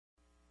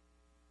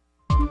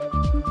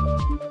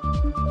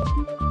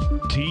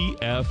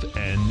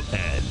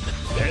TFNN.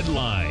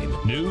 Headline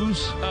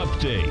News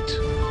Update.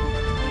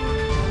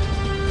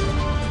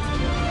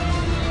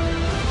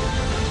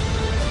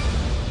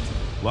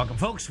 Welcome,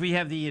 folks. We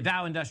have the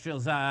Dow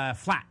Industrials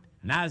flat.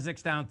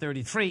 Nasdaq's down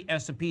 33.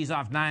 S&P's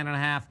off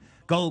 9.5.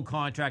 Gold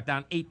contract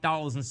down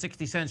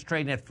 $8.60,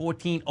 trading at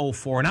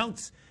 $14.04 an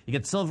ounce. You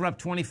get silver up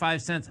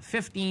 25 cents,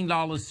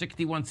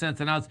 $15.61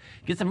 an ounce.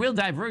 Get some real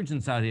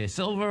divergence out here.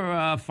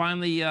 Silver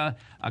finally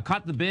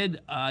caught the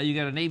bid. You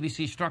got an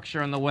ABC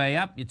structure on the way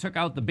up. You took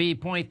out the B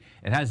point.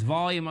 It has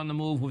volume on the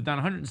move. We've done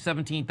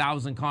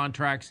 117,000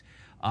 contracts.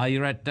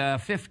 You're at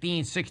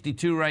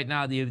 1562 right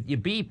now. Your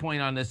B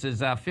point on this is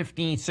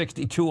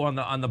 1562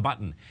 on the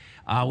button.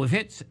 We've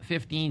hit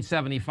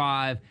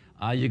 1575.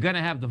 You're going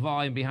to have the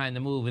volume behind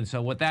the move, and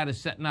so what that is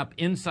setting up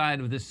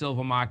inside of this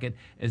silver market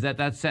is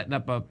that's setting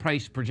up a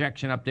price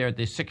projection up there at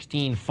the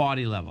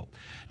 1640 level.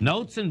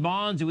 Notes and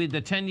bonds, with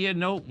the 10-year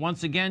note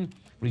once again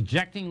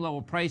rejecting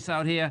lower price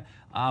out here.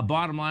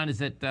 Bottom line is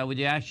that what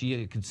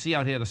you could see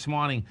out here this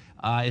morning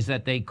is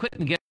that they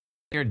couldn't get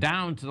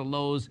down to the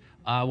lows.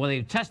 Well,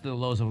 they tested the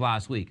lows of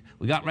last week.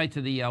 We got right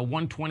to the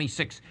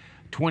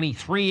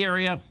 126.23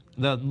 area.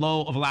 The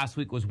low of last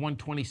week was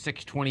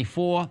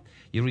 126.24.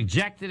 You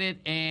rejected it,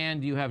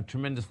 and you have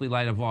tremendously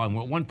lighter volume.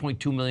 We're at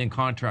 1.2 million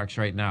contracts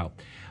right now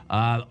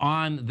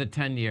on the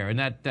 10-year, and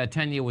that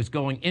 10-year was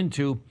going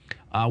into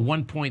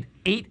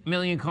 1.8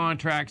 million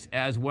contracts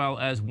as well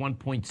as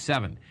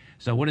 1.7.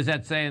 So what is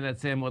that saying?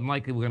 That's saying more than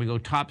likely we're going to go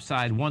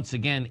topside once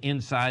again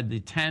inside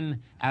the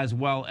 10 as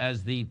well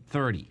as the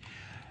 30.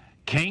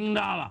 King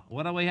Dollar.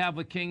 What do we have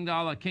with King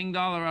Dollar? King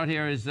Dollar out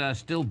here is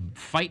still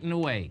fighting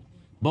away.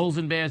 Bulls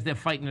and bears, they're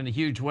fighting in a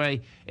huge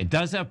way. It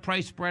does have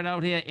price spread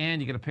out here, and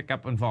you're going to pick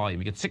up on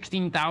volume. You get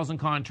 16,000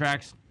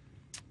 contracts.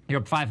 You're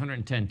up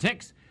 510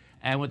 ticks.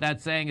 And what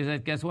that's saying is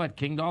that, guess what?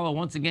 King Dollar,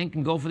 once again,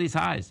 can go for these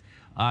highs.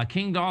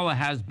 King Dollar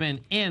has been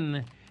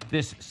in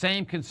this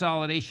same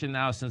consolidation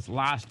now since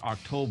last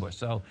October.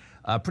 So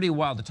pretty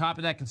wild. The top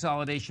of that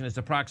consolidation is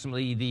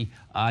approximately the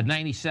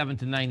 97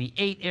 to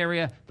 98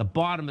 area. The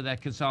bottom of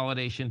that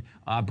consolidation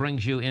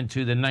brings you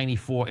into the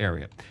 94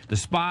 area. The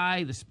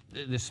SPY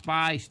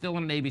still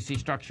in an ABC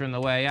structure on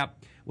the way up.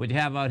 What you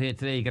have out here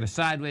today, you got a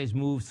sideways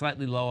move,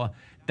 slightly lower,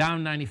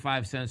 down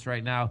 95 cents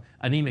right now.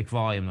 Anemic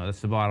volume, though. That's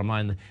the bottom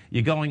line.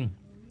 You're going,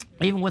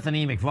 even with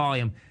anemic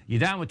volume, you're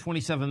down with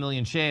 27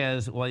 million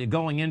shares while you're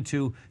going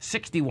into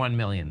 61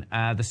 million.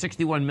 The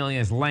 61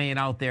 million is laying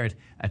out there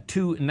at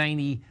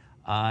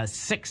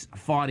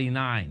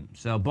 296.49.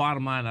 So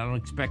bottom line, I don't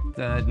expect,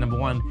 number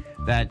one,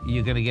 that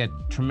you're going to get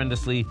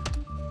tremendously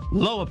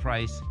lower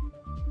price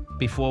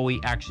before we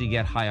actually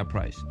get higher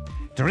price.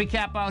 To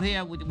recap out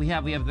here, we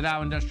have the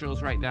Dow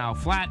Industrials right now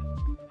flat.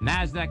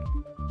 Nasdaq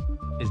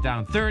is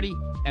down 30.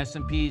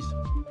 S&P's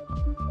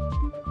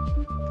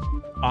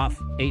off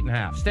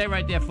 8.5. Stay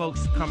right there,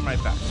 folks. Come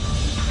right back.